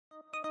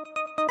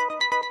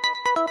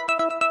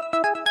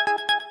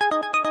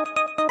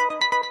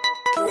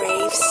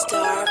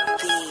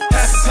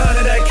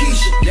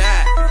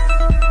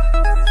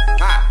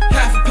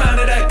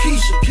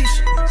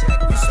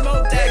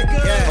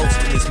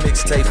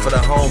mixtape for the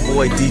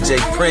homeboy DJ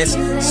Prince,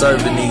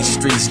 serving these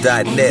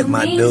streets.net,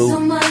 my dude.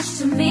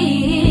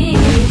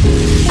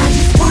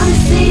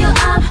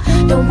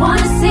 Don't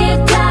wanna see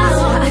it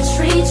down. I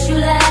treat you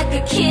like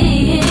a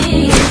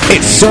king.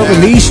 It's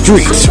serving these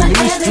streets.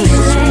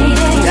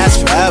 That's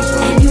forever.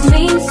 And you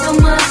mean so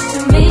much to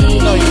me.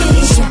 No, you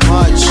mean so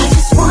much. I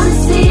just wanna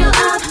see you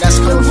up. That's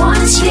coming from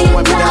the team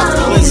when we got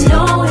Blizzard.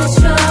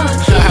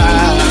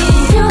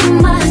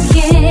 You're my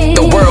king.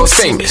 The world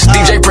famous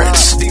DJ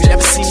Prince.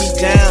 Never see me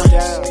down.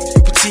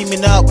 People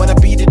teaming up when I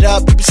beat it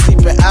up. People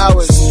sleeping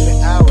hours.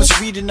 But you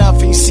read enough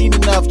and you seen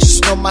enough.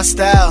 Just know my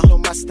style. And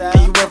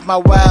you worth my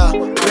while.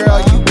 Girl,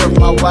 you worth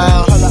my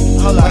while.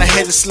 When I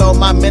hit it slow,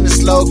 my minutes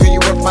slow. Girl, you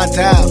worth my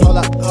dial.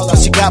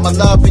 Cause you got my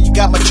love and you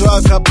got my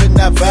drug up in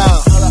that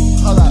vial.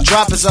 The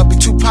drop is up, be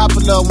too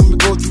popular when we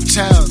go through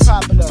towns.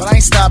 But I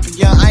ain't stopping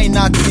ya, I ain't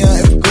knocking ya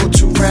if we go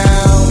 2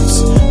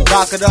 rounds.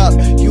 Lock it up,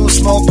 you don't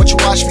smoke but you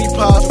watch me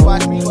puff.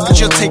 But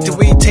you'll take the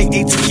weed, take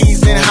 18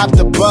 keys, then hop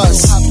the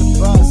bus.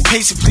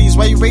 Pace it please,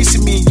 why you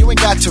racing me? You ain't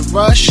got to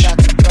rush.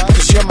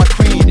 Cause you're my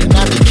queen and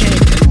I'm the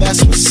king, and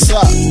that's what's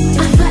up.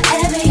 I'm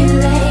forever your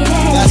lady.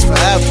 That's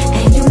forever.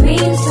 And you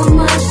mean so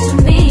much to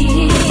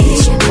me.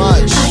 So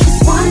much. I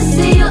just wanna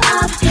see you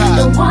up,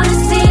 don't wanna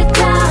see it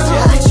down.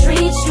 I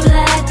treat you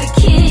like a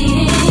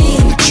king.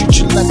 I treat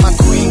you like my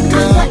queen,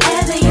 girl. I'm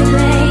forever your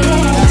lady.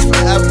 That's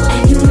forever.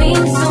 And you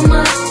mean so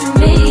much to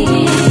me.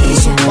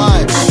 So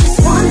much. I just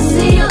wanna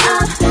see you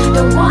up,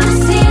 don't wanna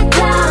see it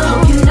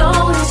down. You know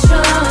that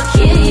you're a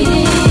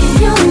king.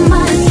 You're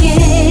my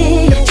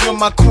king. If you're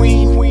my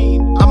queen,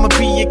 I'ma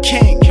be your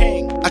king.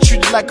 I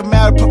treat it like a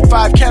married, put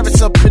 5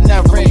 carats up in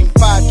that ring.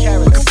 5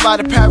 carats. We can fly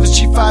to Paris,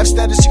 G5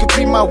 status, you can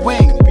be my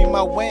wing.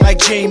 Like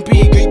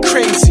J&B, girl, you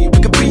crazy, we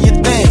could be your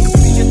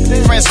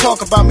thing. Friends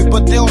talk about me,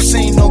 but they don't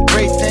say no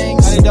great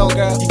things. They don't,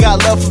 girl. You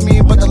got love for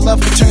me, but the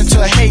love can turn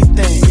to a hate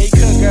thing. Yeah, you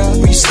could,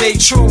 girl. We stay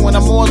true, and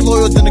I'm more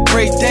loyal than a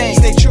great thing.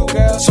 Stay true,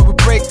 girl. So we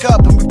break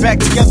up, and we back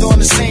together on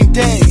the same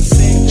day.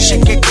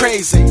 Shit get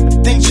crazy.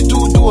 The things you do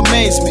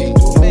amaze me.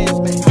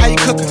 How you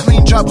cook and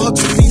clean, drop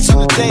hooks and beats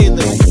on the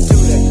daily.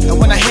 And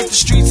when I hit the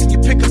streets and you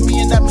pick up me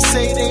in that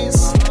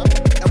Mercedes,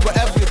 and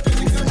wherever you be,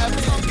 if you ever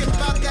talking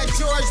about that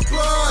George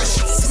Bush,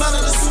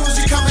 smelling as soon as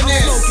we coming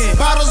in,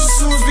 bottles as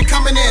soon as we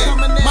coming in,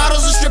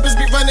 models and strippers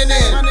be running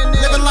in,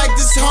 living like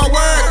this is hard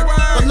work,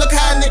 but look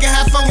how a nigga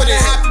have fun with it.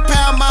 Half a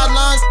pound my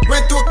lungs,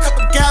 ran through a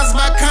couple gallons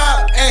my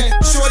cup, and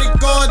shorty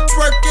going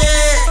twerk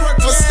it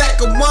for a stack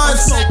of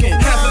ones. I'm smoking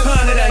half a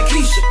pound of that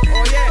Keisha.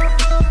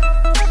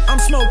 I'm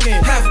smoking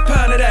half a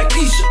pound of that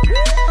Keisha.